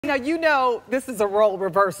Now, you know this is a role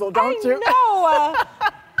reversal, don't you?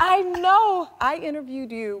 I know. I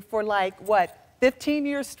interviewed you for like, what, 15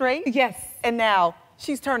 years straight? Yes. And now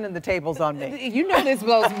she's turning the tables on me. You know this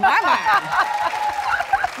blows my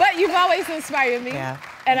mind. But you've always inspired me. Yeah.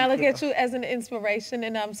 And I look at you as an inspiration,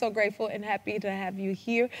 and I'm so grateful and happy to have you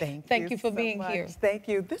here. Thank you for so being much. here. Thank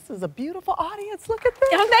you. This is a beautiful audience. Look at this.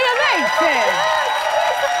 Aren't they amazing?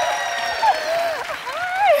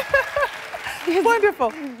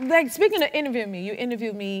 Wonderful. Like, speaking of interviewing me, you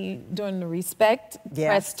interviewed me during the Respect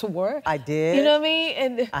press tour. I did. You know what I mean?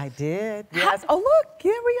 And I did. Yes. Oh, look,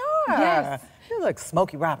 here we are. Yes. You look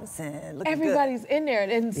Smokey Robinson. Looking everybody's in there,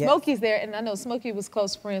 and Smokey's there, and I know Smokey was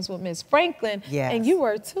close friends with Miss Franklin, and you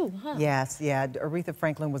were too, huh? Yes, yeah. Aretha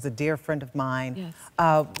Franklin was a dear friend of mine.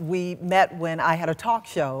 Yes. We met when I had a talk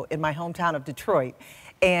show in my hometown of Detroit,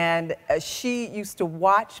 and she used to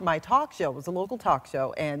watch my talk show. It was a local talk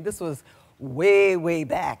show, and this was way, way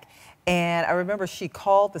back. And I remember she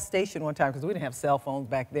called the station one time, because we didn't have cell phones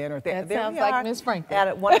back then. That sounds like Miss Franklin.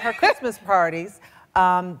 At one of her Christmas parties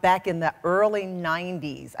back in the early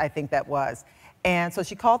 90s, I think that was. And so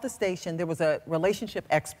she called the station. There was a relationship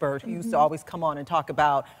expert who used to always come on and talk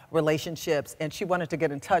about relationships, and she wanted to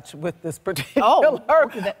get in touch with this particular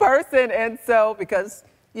person. And so, because,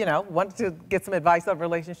 you know, wanted to get some advice on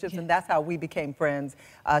relationships, and that's how we became friends.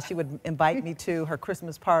 She would invite me to her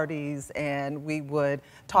Christmas parties, and we would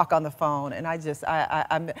talk on the phone, and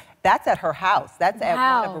that's at her house. That's at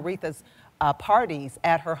one of Aretha's parties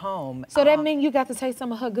at her home. So that means you got to taste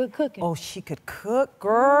some of her good cooking. Oh, she could cook,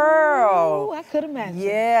 girl. Ooh, I could imagine.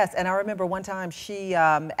 Yes, and I remember one time she,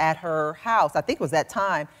 at her house, I think it was that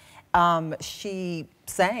time, she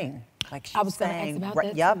sang. Like she I was sang. going to ask about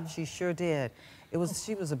that Yep, too. she sure did.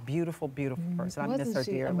 She was a beautiful, beautiful person. I miss her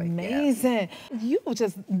dearly. Amazing. Yeah. You were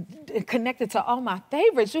just connected to all my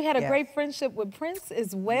favorites. You had a great friendship with Prince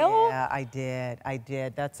as well. Yeah, I did.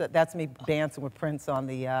 That's me dancing with Prince on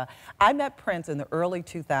the. I met Prince in the early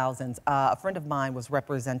 2000s. A friend of mine was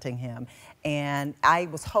representing him, and I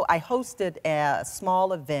hosted a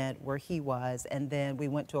small event where he was, and then we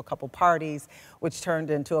went to a couple parties, which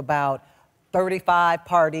turned into about 35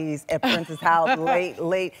 parties at Prince's house,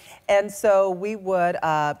 late. And so we would,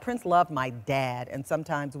 Prince loved my dad, and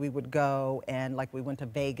sometimes we would go and like we went to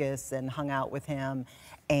Vegas and hung out with him.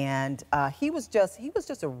 And he was just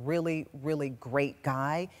a really, really great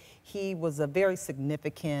guy. He was a very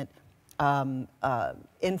significant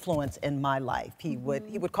influence in my life. He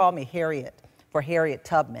would call me Harriet for Harriet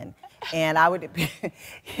Tubman. And I'd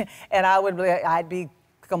be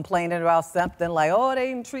complaining about something like, oh, they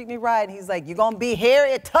didn't treat me right. And he's like, you gonna be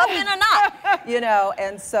Harriet Tubman or not? You know,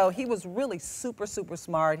 and so he was really super, super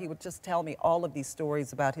smart. He would just tell me all of these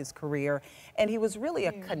stories about his career. And he was really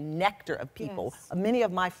a connector of people. Yes. Many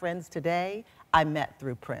of my friends today, I met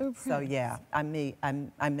through Prince. So yeah,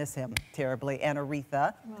 I miss him terribly. And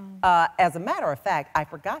Aretha. Wow. As a matter of fact, I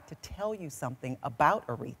forgot to tell you something about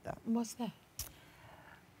Aretha. What's that?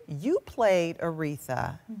 You played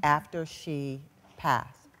Aretha after she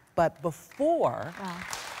passed. But before,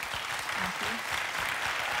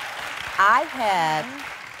 I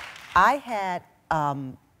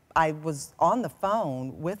was on the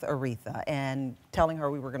phone with Aretha and telling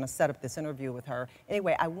her we were going to set up this interview with her.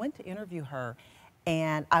 Anyway, I went to interview her,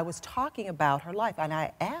 and I was talking about her life, and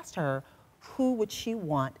I asked her who would she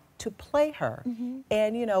want to play her.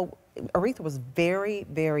 And you know, Aretha was very,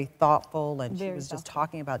 very thoughtful, and she was just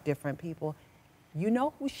talking about different people. You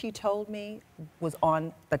know who she told me was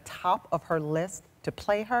on the top of her list to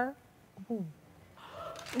play her? Ooh.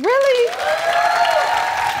 Really?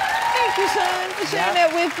 Thank you, Shaun, for sharing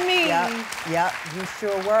that with me. Yep, you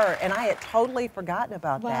sure were. And I had totally forgotten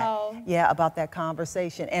about that. Yeah, about that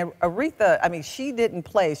conversation. And Aretha, I mean, she didn't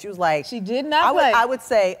play. She was like... She did not play. I would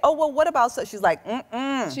say, oh, well, what about... So she's like,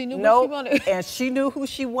 She knew what she wanted. And she knew who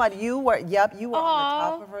she wanted. You were, you were on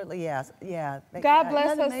the top of her... Yes, yeah. God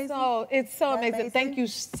bless her soul. It's so amazing. Thank you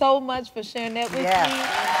so much for sharing that with me.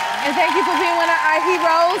 And thank you for being one of our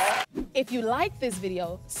heroes. If you like this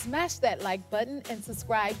video, smash that like button and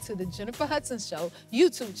subscribe to the Jennifer Hudson Show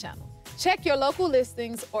YouTube channel. Check your local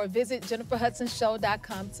listings or visit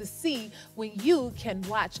jenniferhudsonshow.com to see when you can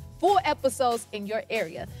watch full episodes in your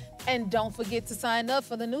area. And don't forget to sign up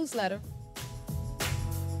for the newsletter.